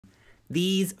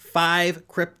These 5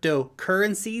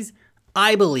 cryptocurrencies,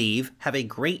 I believe, have a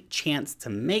great chance to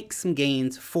make some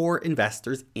gains for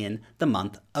investors in the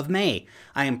month of May.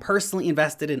 I am personally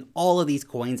invested in all of these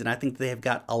coins, and I think they have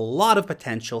got a lot of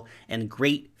potential and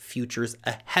great futures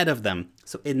ahead of them.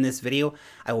 So in this video,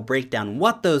 I will break down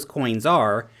what those coins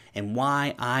are and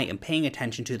why I am paying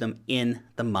attention to them in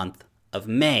the month of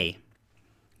May.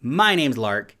 My name's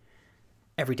Lark.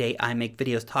 Every day I make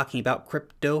videos talking about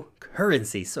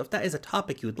cryptocurrency, so if that is a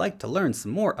topic you would like to learn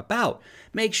some more about,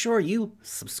 make sure you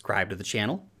subscribe to the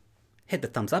channel, hit the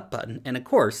thumbs up button, and of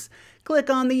course, click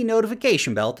on the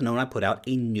notification bell to know when I put out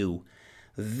a new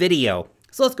video.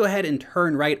 So let's go ahead and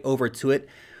turn right over to it.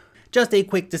 Just a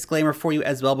quick disclaimer for you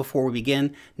as well before we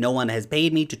begin. No one has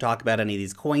paid me to talk about any of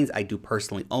these coins. I do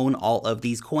personally own all of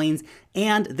these coins,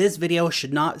 and this video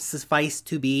should not suffice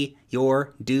to be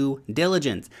your due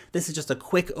diligence. This is just a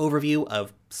quick overview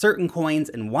of certain coins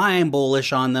and why I'm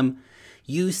bullish on them.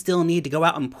 You still need to go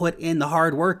out and put in the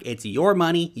hard work. It's your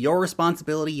money, your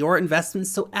responsibility, your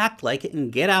investments, so act like it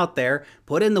and get out there,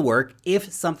 put in the work.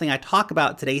 If something I talk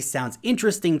about today sounds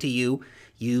interesting to you,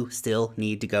 you still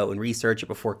need to go and research it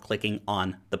before clicking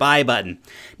on the buy button.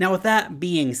 Now, with that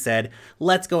being said,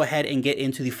 let's go ahead and get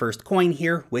into the first coin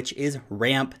here, which is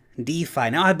Ramp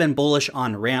DeFi. Now, I've been bullish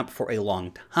on Ramp for a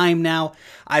long time now.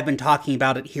 I've been talking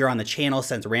about it here on the channel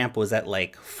since Ramp was at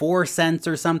like 4 cents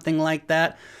or something like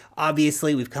that.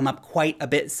 Obviously, we've come up quite a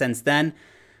bit since then.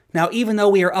 Now, even though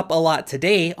we are up a lot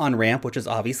today on Ramp, which is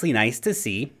obviously nice to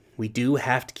see, we do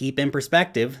have to keep in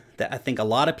perspective that I think a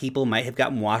lot of people might have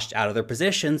gotten washed out of their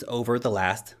positions over the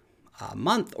last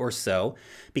month or so,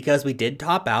 because we did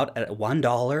top out at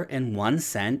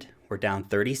 $1.01. We're down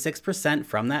 36%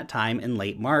 from that time in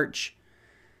late March.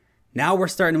 Now we're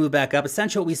starting to move back up.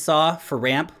 Essentially what we saw for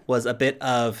Ramp was a bit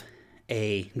of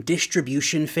a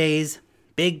distribution phase,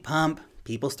 big pump.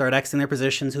 People start exiting their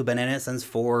positions who've been in it since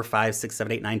 4, 5, 6,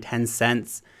 7, 8, 9, 10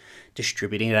 cents,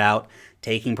 distributing it out,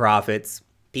 taking profits.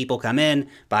 People come in,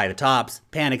 buy the tops,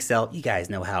 panic sell. You guys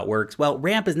know how it works. Well,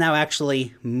 Ramp is now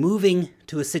actually moving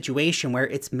to a situation where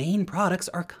its main products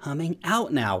are coming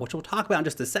out now, which we'll talk about in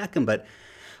just a second. But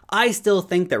I still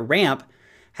think that Ramp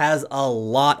has a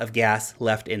lot of gas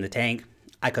left in the tank.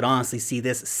 I could honestly see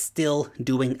this still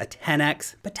doing a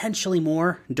 10x, potentially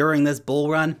more during this bull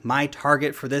run. My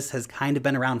target for this has kind of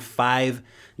been around $5.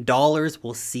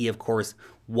 We'll see, of course,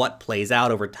 what plays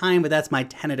out over time, but that's my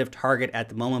tentative target at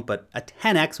the moment. But a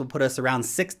 10x will put us around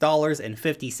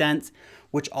 $6.50,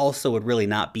 which also would really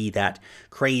not be that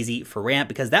crazy for Ramp,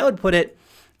 because that would put it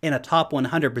in a top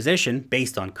 100 position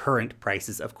based on current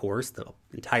prices, of course. The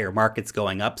entire market's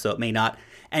going up, so it may not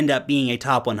end up being a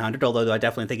top 100, although I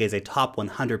definitely think it's a top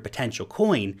 100 potential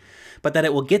coin, but that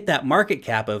it will get that market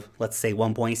cap of, let's say,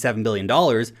 $1.7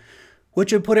 billion,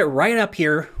 which would put it right up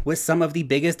here with some of the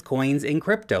biggest coins in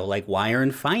crypto, like Wire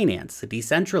and Finance,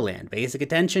 Decentraland, Basic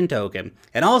Attention Token,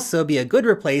 and also be a good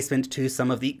replacement to some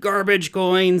of the garbage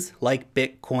coins like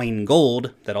Bitcoin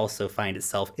Gold that also find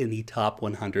itself in the top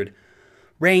 100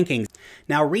 rankings.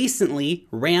 Now, recently,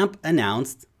 Ramp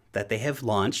announced that they have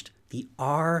launched the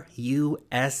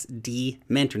RUSD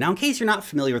minter. Now, in case you're not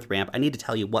familiar with Ramp, I need to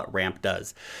tell you what Ramp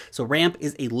does. So Ramp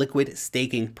is a liquid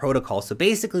staking protocol. So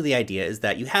basically the idea is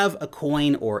that you have a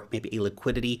coin or maybe a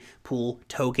liquidity pool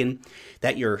token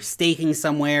that you're staking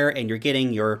somewhere and you're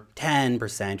getting your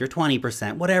 10%, your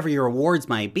 20%, whatever your rewards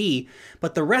might be,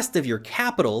 but the rest of your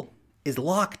capital is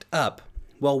locked up.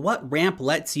 Well, what Ramp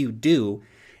lets you do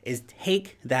is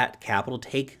take that capital,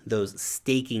 take those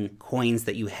staking coins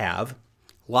that you have,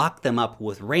 lock them up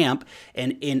with Ramp,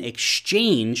 and in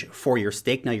exchange for your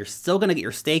stake, now you're still going to get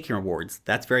your staking rewards.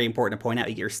 That's very important to point out.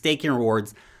 You get your staking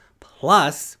rewards,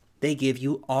 plus they give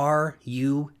you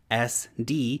RUSD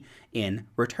in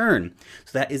return.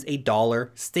 So that is a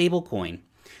dollar stable coin.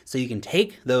 So you can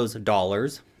take those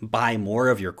dollars, buy more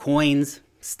of your coins,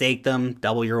 stake them,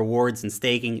 double your rewards in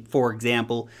staking, for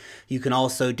example. You can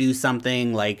also do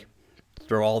something like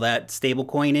throw all that stable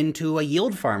coin into a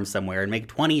yield farm somewhere and make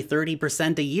 20,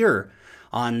 30% a year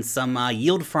on some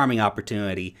yield farming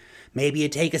opportunity. Maybe you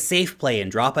take a safe play and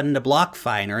drop it into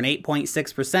BlockFi and earn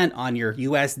 8.6% on your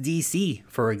USDC,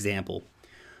 for example.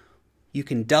 You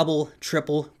can double,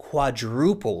 triple,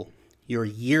 quadruple your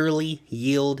yearly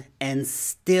yield and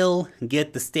still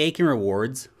get the staking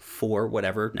rewards for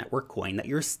whatever network coin that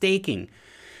you're staking.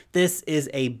 This is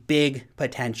a big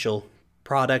potential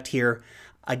product here.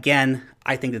 Again,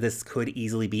 I think that this could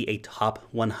easily be a top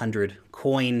 100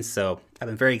 coin, so I've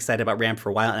been very excited about Ramp for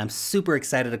a while, and I'm super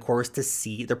excited, of course, to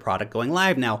see the product going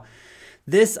live. Now,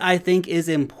 this, I think, is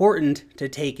important to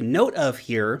take note of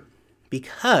here,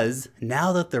 because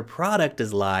now that their product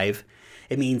is live,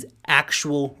 it means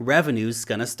actual revenues is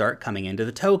going to start coming into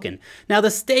the token. Now,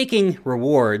 the staking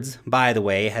rewards, by the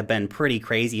way, have been pretty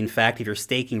crazy. In fact, if you're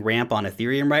staking Ramp on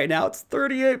Ethereum right now, it's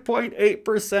 38.8%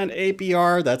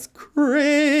 APR. That's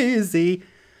crazy.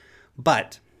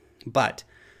 But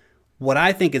what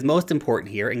I think is most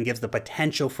important here and gives the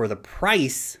potential for the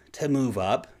price to move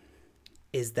up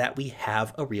is that we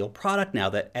have a real product now,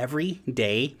 that every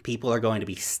day people are going to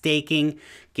be staking,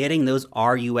 getting those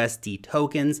RUSD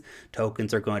tokens.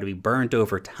 Tokens are going to be burnt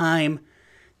over time.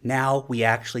 Now we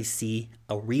actually see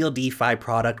a real DeFi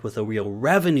product with a real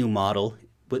revenue model,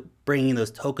 with bringing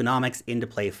those tokenomics into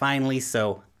play finally.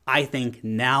 So I think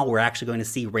now we're actually going to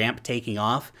see Ramp taking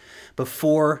off.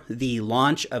 Before the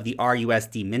launch of the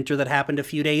RUSD minter that happened a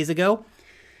few days ago,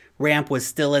 Ramp was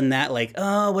still in that like,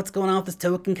 oh, what's going on with this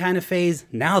token kind of phase.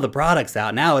 Now the product's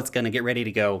out. Now it's going to get ready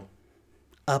to go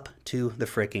up to the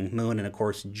freaking moon. And of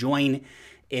course, join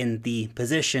in the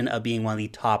position of being one of the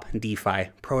top DeFi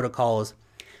protocols.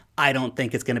 I don't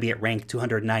think it's going to be at rank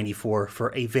 294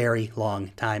 for a very long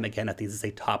time. Again, I think this is a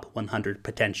top 100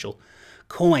 potential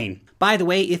coin. By the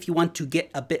way, if you want to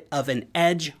get a bit of an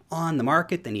edge on the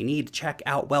market, then you need to check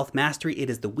out Wealth Mastery. It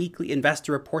is the weekly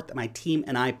investor report that my team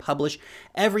and I publish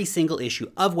every single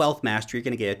issue of Wealth Mastery. You're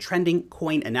going to get a trending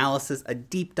coin analysis, a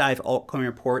deep dive altcoin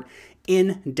report,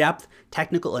 in-depth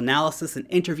technical analysis, an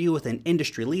interview with an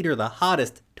industry leader, the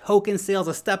hottest token sales,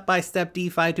 a step-by-step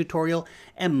DeFi tutorial,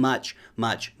 and much,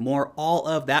 much more. All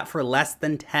of that for less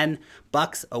than $10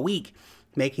 a week,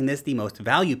 making this the most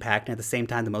value-packed and at the same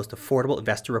time the most affordable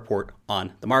investor report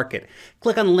on the market.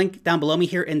 Click on the link down below me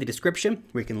here in the description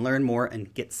where you can learn more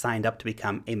and get signed up to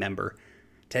become a member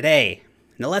today.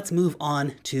 Now let's move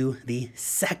on to the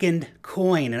second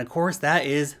coin, and of course that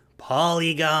is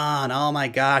Polygon. Oh my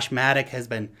gosh, Matic has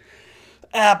been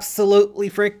absolutely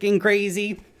freaking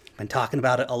crazy. Been talking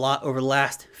about it a lot over the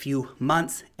last few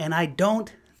months, and I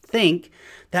don't think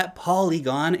that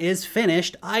Polygon is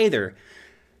finished either.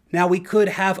 Now, we could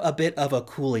have a bit of a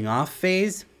cooling off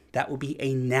phase. That would be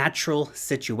a natural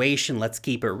situation. Let's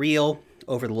keep it real.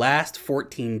 Over the last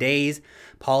 14 days,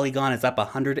 Polygon is up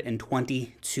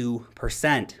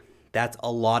 122%. That's a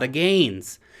lot of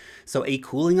gains. So a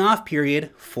cooling off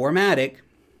period for Matic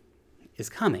is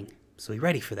coming. So be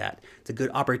ready for that. It's a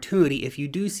good opportunity if you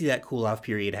do see that cool off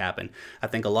period happen. I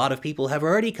think a lot of people have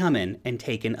already come in and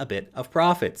taken a bit of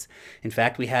profits. In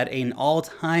fact, we had an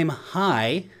all-time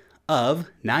high of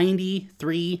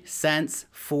 93 cents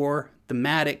for the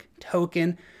Matic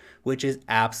token, which is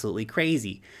absolutely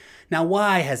crazy. Now,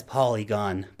 why has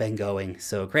Polygon been going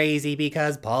so crazy?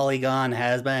 Because Polygon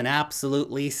has been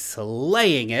absolutely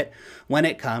slaying it when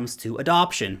it comes to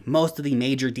adoption. Most of the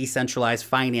major decentralized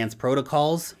finance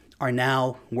protocols are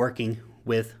now working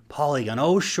with Polygon.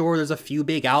 Oh, sure, there's a few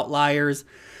big outliers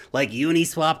like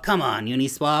Uniswap. Come on,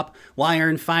 Uniswap. Wire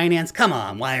and Finance. Come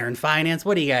on, Wire and Finance.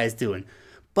 What are you guys doing?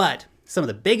 But some of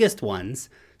the biggest ones,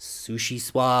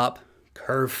 SushiSwap,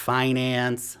 Curve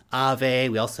Finance, Aave,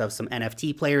 we also have some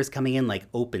NFT players coming in like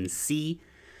OpenSea.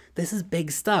 This is big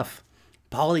stuff.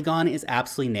 Polygon is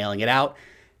absolutely nailing it out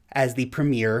as the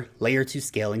premier layer 2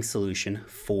 scaling solution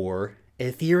for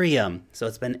Ethereum. So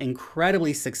it's been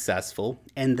incredibly successful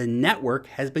and the network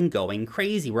has been going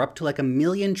crazy. We're up to like 1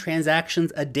 million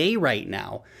transactions a day right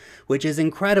now, which is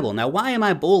incredible. Now, why am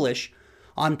I bullish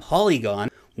on Polygon?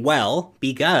 Well,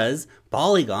 because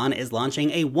Polygon is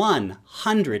launching a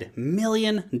 $100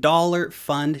 million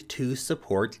fund to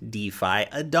support DeFi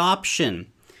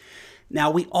adoption. Now,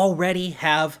 we already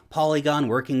have Polygon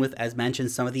working with, as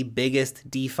mentioned, some of the biggest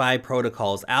DeFi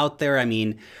protocols out there. I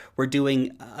mean, we're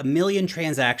doing 1 million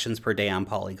transactions per day on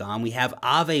Polygon. We have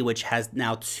Aave, which has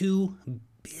now $2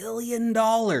 billion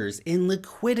in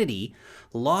liquidity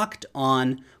locked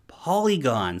on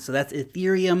Polygon. So that's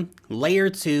Ethereum layer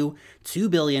 2,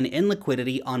 $2 billion in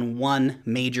liquidity on one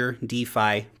major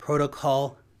DeFi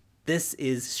protocol. This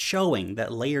is showing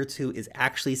that layer 2 is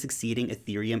actually succeeding.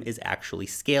 Ethereum is actually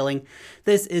scaling.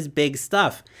 This is big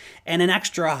stuff. And an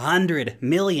extra $100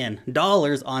 million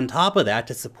on top of that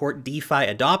to support DeFi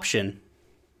adoption.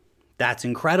 That's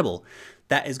incredible.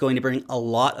 That is going to bring a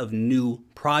lot of new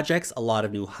projects, a lot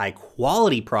of new high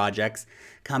quality projects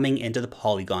coming into the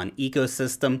Polygon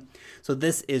ecosystem. So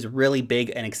this is really big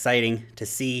and exciting to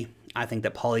see. I think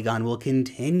that Polygon will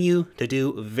continue to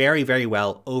do very, very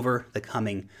well over the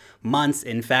coming months.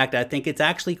 In fact, I think it's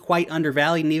actually quite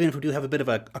undervalued. And even if we do have a bit of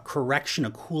a correction,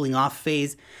 a cooling off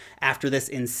phase after this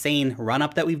insane run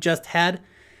up that we've just had,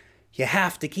 you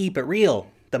have to keep it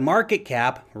real. The market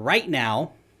cap right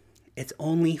now, it's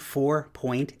only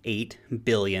 $4.8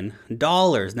 billion.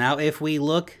 Now, if we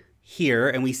look here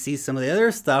and we see some of the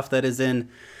other stuff that is in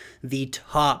the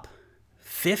top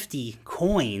 50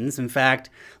 coins. In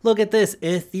fact, look at this,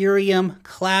 Ethereum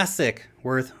Classic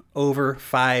worth over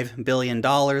 $5 billion.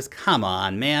 Come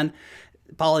on, man.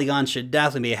 Polygon should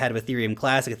definitely be ahead of Ethereum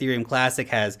Classic. Ethereum Classic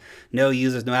has no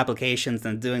users, no applications,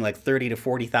 and doing like 30 to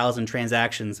 40,000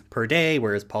 transactions per day,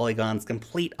 whereas Polygon's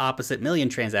complete opposite, million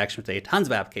transactions per day, tons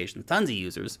of applications, tons of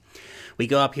users. We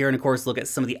go up here and of course look at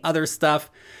some of the other stuff.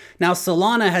 Now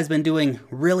Solana has been doing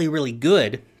really, really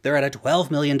good. They're at a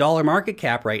 $12 million market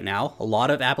cap right now. A lot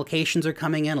of applications are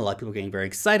coming in. A lot of people are getting very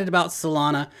excited about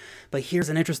Solana. But here's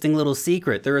an interesting little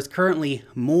secret. There is currently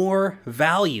more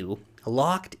value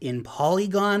locked in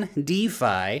Polygon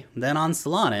DeFi than on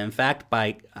Solana. In fact,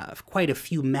 by quite a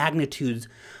few magnitudes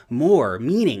more,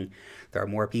 meaning there are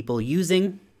more people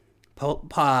using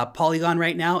Polygon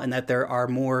right now, and that there are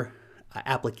more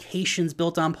applications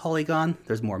built on Polygon.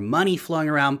 There's more money flowing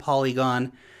around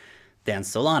Polygon than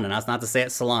Solana. Now, it's not to say that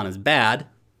Solana is bad,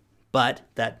 but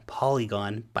that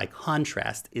Polygon, by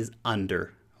contrast, is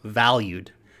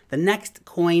undervalued. The next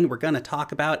coin we're going to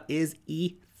talk about is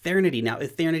Ethernity. Now,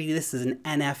 Ethernity, this is an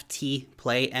NFT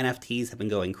play. NFTs have been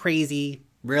going crazy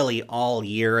really all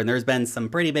year, and there's been some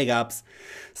pretty big ups,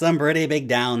 some pretty big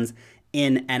downs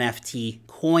in NFT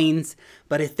coins.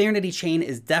 But Ethernity chain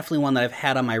is definitely one that I've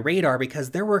had on my radar because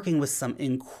they're working with some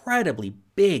incredibly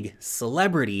big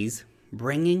celebrities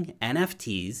bringing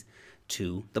NFTs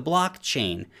to the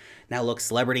blockchain. Now, look,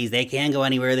 celebrities, they can go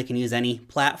anywhere, they can use any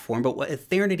platform, but what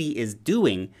Ethernity is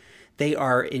doing, they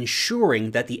are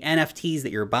ensuring that the NFTs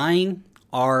that you're buying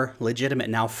are legitimate.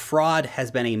 Now, fraud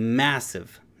has been a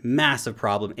massive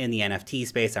problem in the NFT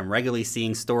space. I'm regularly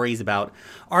seeing stories about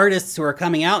artists who are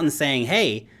coming out and saying,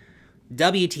 hey,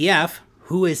 WTF,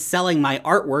 who is selling my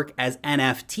artwork as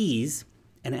NFTs?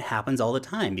 And it happens all the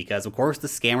time because, of course, the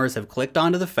scammers have clicked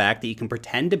onto the fact that you can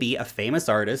pretend to be a famous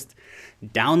artist,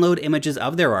 download images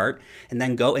of their art, and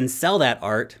then go and sell that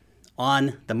art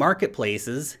on the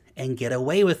marketplaces and get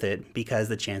away with it because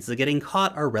the chances of getting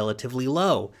caught are relatively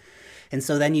low. And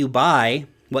so then you buy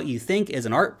what you think is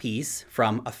an art piece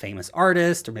from a famous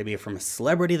artist or maybe from a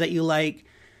celebrity that you like,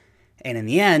 and in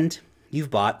the end,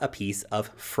 you've bought a piece of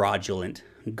fraudulent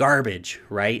garbage,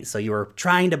 right? So you were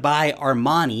trying to buy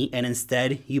Armani and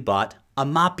instead you bought a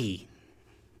Moppy.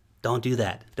 Don't do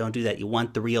that. Don't do that. You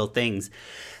want the real things.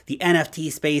 The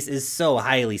NFT space is so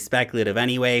highly speculative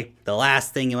anyway. The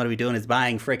last thing you want to be doing is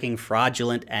buying freaking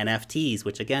fraudulent NFTs,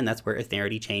 which again, that's where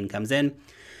Ethernity chain comes in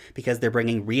because they're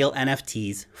bringing real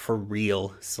NFTs for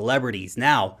real celebrities.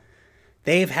 Now,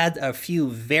 they've had a few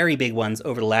very big ones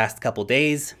over the last couple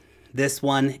days. This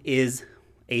one is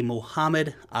a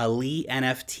Muhammad Ali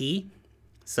NFT.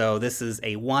 So this is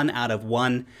a 1 out of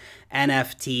 1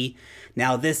 NFT.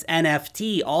 Now this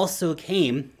NFT also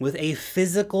came with a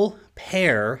physical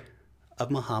pair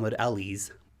of Muhammad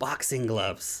Ali's boxing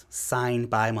gloves signed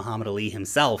by Muhammad Ali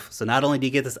himself. So not only do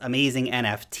you get this amazing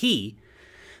NFT,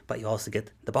 but you also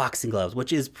get the boxing gloves,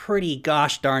 which is pretty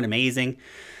gosh darn amazing.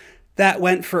 That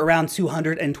went for around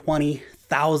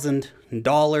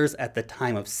 $220,000 at the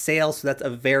time of sale. So that's a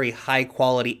very high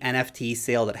quality NFT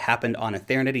sale that happened on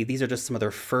Ethernity. These are just some of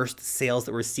their first sales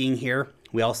that we're seeing here.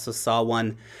 We also saw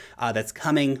one that's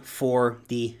coming for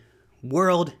the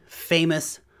world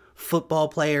famous football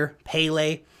player,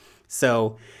 Pele.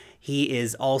 So he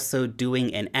is also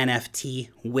doing an NFT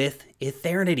with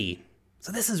Ethernity.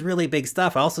 So this is really big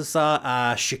stuff. I also saw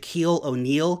Shaquille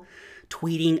O'Neal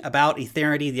tweeting about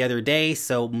Ethernity the other day,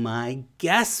 so my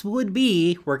guess would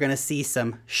be we're going to see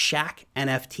some Shaq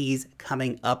NFTs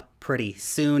coming up pretty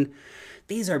soon.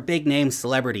 These are big name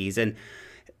celebrities, and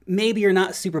maybe you're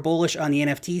not super bullish on the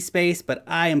NFT space, but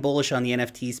I am bullish on the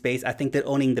NFT space. I think that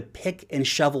owning the pick and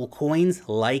shovel coins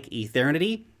like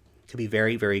Ethernity could be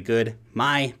very, very good.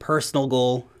 My personal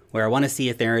goal where I want to see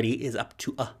Ethernity is up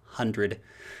to $100.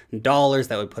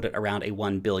 That would put it around a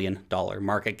 $1 billion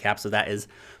market cap. So that is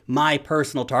my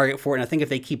personal target for it. And I think if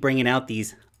they keep bringing out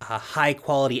these high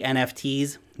quality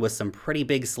NFTs with some pretty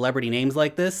big celebrity names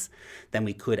like this, then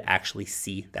we could actually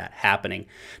see that happening.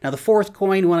 Now, the fourth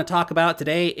coin we want to talk about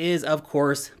today is, of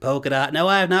course, Polka Dot. No,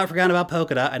 I have not forgotten about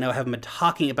Polka Dot. I know I haven't been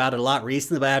talking about it a lot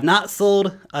recently, but I have not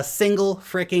sold a single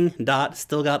freaking dot.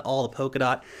 Still got all the Polka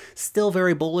Dot. Still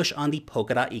very bullish on the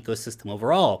Polka Dot ecosystem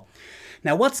overall.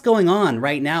 Now, what's going on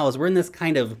right now is we're in this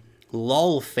kind of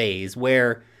lull phase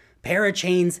where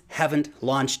parachains haven't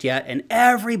launched yet, and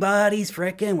everybody's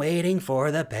freaking waiting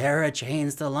for the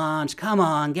parachains to launch. Come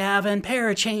on, Gavin,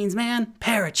 parachains, man,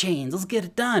 parachains, let's get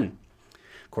it done.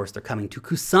 Of course, they're coming to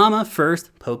Kusama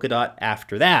first, Polka Dot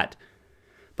after that.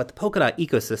 but the Polka Dot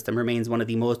ecosystem remains one of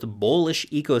the most bullish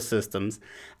ecosystems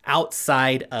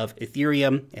outside of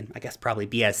Ethereum, and I guess probably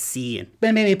BSC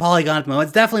and maybe Polygon at the moment.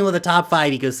 It's definitely one of the top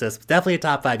 5 ecosystems, definitely a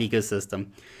top 5 ecosystem.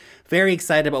 Very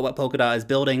excited about what Polka Dot is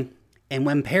building, and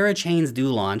when parachains do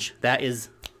launch, that is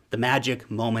the magic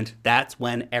moment. That's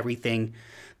when everything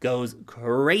goes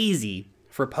crazy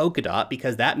for Polka Dot,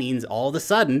 because that means all of a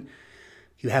sudden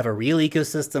you have a real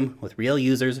ecosystem with real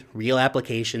users, real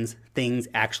applications, things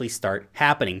actually start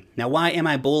happening. Now, why am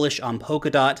I bullish on Polka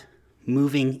Dot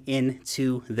moving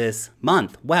into this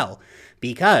month? Well,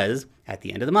 because at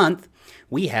the end of the month,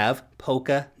 we have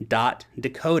Polka Dot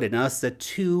Decoded. Now, it's a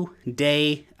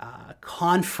 2-day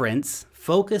conference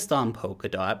focused on Polka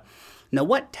Dot. Now,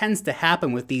 what tends to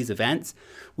happen with these events?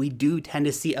 We do tend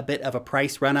to see a bit of a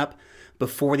price run up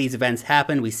before these events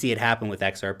happen. We see it happen with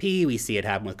XRP, we see it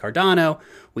happen with Cardano,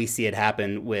 we see it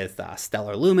happen with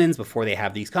Stellar Lumens before they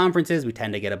have these conferences. We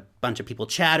tend to get a bunch of people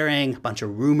chattering, a bunch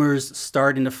of rumors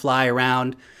starting to fly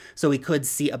around. So we could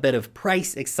see a bit of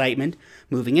price excitement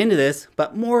moving into this,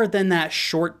 but more than that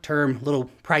short-term little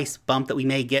price bump that we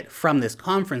may get from this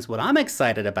conference, what I'm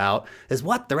excited about is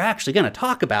what they're actually going to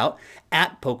talk about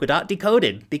at Polka Dot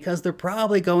Decoded, because they're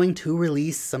probably going to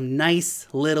release some nice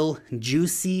little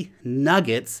juicy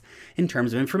nuggets in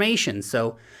terms of information.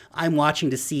 So I'm watching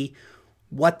to see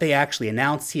what they actually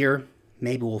announce here.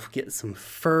 Maybe we'll get some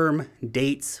firm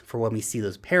dates for when we see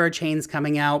those parachains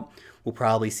coming out. We'll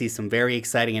probably see some very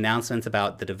exciting announcements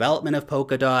about the development of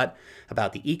Polka Dot,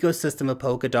 about the ecosystem of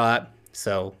Polka Dot.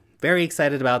 So very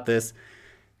excited about this.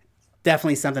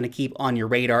 Definitely something to keep on your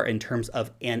radar in terms of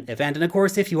an event. And of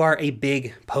course, if you are a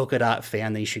big Polka Dot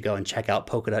fan, then you should go and check out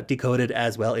Polka Dot Decoded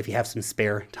as well if you have some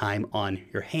spare time on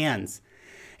your hands.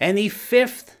 And the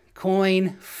 5th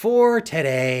coin for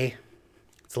today,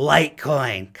 it's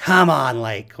Litecoin. Come on,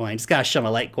 Litecoin. Just gotta show my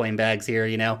Litecoin bags here,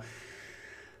 you know.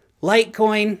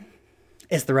 Litecoin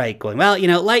is the right coin. Well, you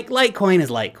know, Litecoin is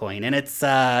Litecoin, and it's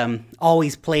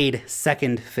always played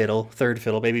second fiddle, third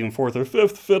fiddle, maybe even fourth or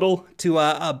fifth fiddle to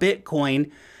a Bitcoin.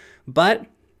 But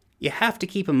you have to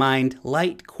keep in mind,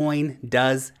 Litecoin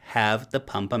does have the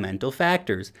pumpamental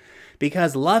factors,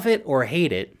 because love it or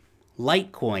hate it,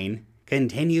 Litecoin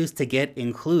continues to get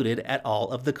included at all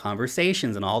of the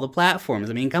conversations and all the platforms.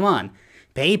 I mean, come on.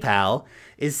 PayPal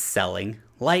is selling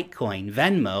Litecoin.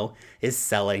 Venmo is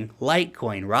selling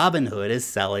Litecoin. Robinhood is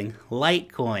selling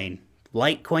Litecoin.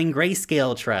 Litecoin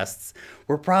grayscale trusts.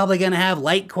 We're probably going to have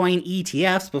Litecoin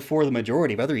ETFs before the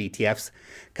majority of other ETFs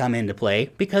come into play,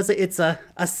 because it's a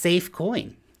safe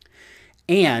coin.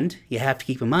 And you have to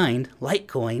keep in mind,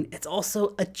 Litecoin, it's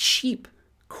also a cheap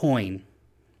coin.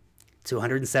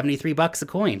 $273 a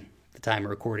coin at the time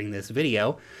of recording this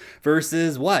video,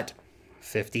 versus what?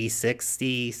 50,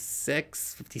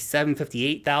 66, 57,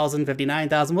 58,000,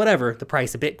 59,000, whatever the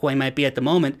price of Bitcoin might be at the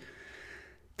moment.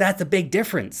 That's a big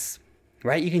difference,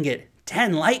 right? You can get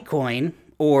 10 Litecoin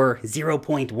or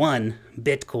 0.1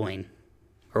 Bitcoin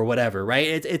or whatever,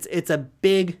 right? It's a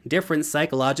big difference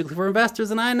psychologically for investors.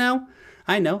 And I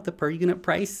know the per unit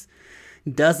price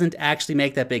doesn't actually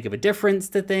make that big of a difference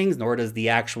to things, nor does the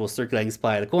actual circulating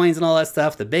supply of the coins and all that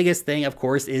stuff. The biggest thing, of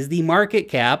course, is the market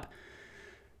cap.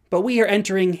 But we are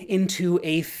entering into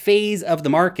a phase of the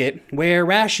market where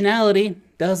rationality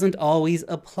doesn't always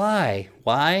apply.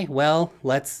 Why? Well,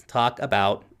 let's talk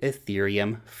about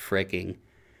Ethereum freaking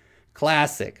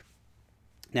Classic.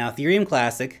 Now, Ethereum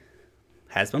Classic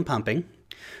has been pumping.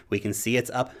 We can see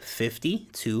it's up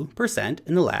 52%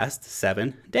 in the last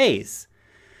 7 days.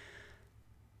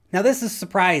 Now, this is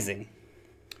surprising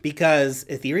because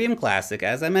Ethereum Classic,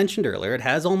 as I mentioned earlier, it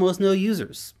has almost no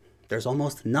users. There's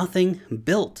almost nothing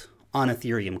built on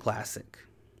Ethereum Classic.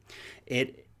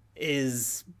 It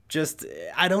is just,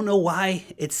 I don't know why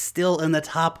it's still in the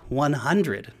top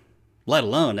 100, let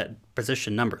alone at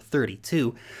position number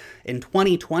 32. In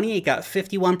 2020, it got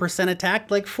 51% attacked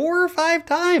like 4 or 5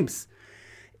 times.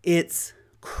 It's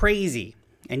crazy.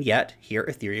 And yet, here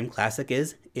Ethereum Classic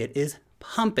is, it is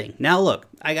pumping. Now look,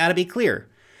 I gotta be clear.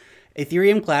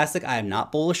 Ethereum Classic, I am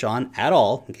not bullish on at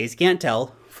all, in case you can't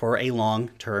tell, for a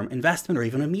long-term investment or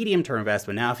even a medium-term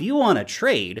investment. Now, if you want to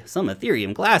trade some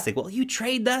Ethereum Classic, well, you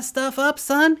trade that stuff up,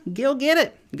 son. Go get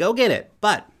it. Go get it.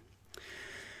 But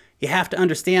you have to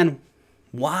understand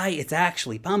why it's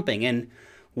actually pumping. And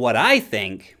what I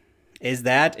think is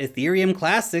that Ethereum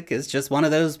Classic is just one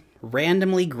of those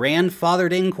randomly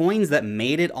grandfathered in coins that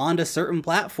made it onto certain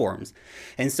platforms.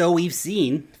 And so we've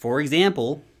seen, for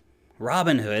example,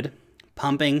 Robinhood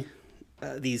pumping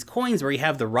these coins where you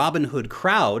have the Robinhood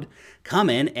crowd come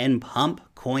in and pump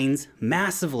coins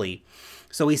massively.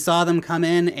 So we saw them come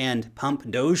in and pump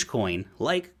Dogecoin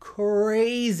like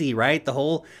crazy, right? The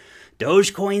whole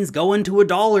Dogecoin's going to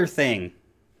 $1 thing.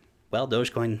 Well,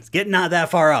 Dogecoin's getting not that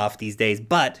far off these days,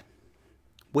 but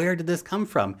where did this come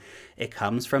from? It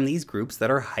comes from these groups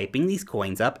that are hyping these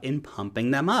coins up and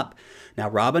pumping them up. Now,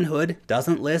 Robinhood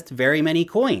doesn't list very many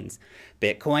coins.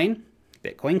 Bitcoin,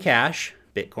 Bitcoin Cash,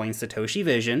 Bitcoin Satoshi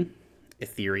Vision,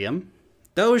 Ethereum,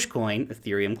 Dogecoin,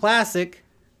 Ethereum Classic,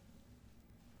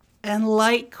 and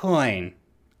Litecoin.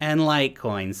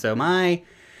 So my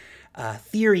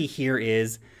theory here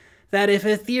is that if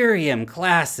Ethereum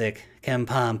Classic can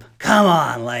pump, come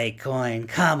on, Litecoin,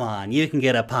 come on, you can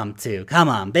get a pump too. Come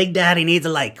on, Big Daddy needs a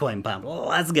Litecoin pump.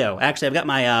 Let's go. Actually, I've got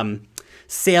my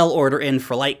sale order in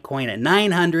for Litecoin at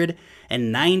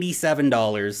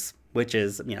 $997, which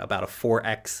is, about a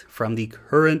 4x from the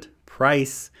current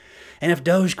price. And if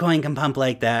Dogecoin can pump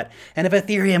like that, and if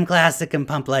Ethereum Classic can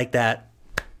pump like that,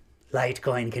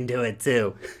 Litecoin can do it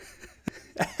too.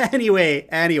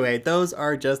 Anyway, those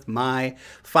are just my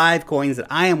 5 coins that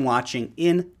I am watching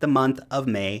in the month of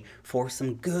May for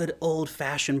some good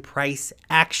old-fashioned price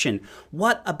action.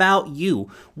 What about you?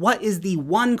 What is the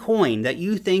one coin that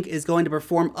you think is going to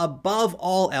perform above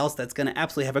all else that's going to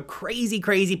absolutely have a crazy,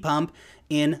 crazy pump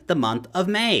in the month of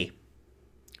May?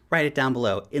 Write it down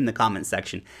below in the comments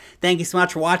section. Thank you so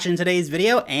much for watching today's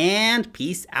video, and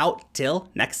peace out till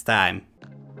next time.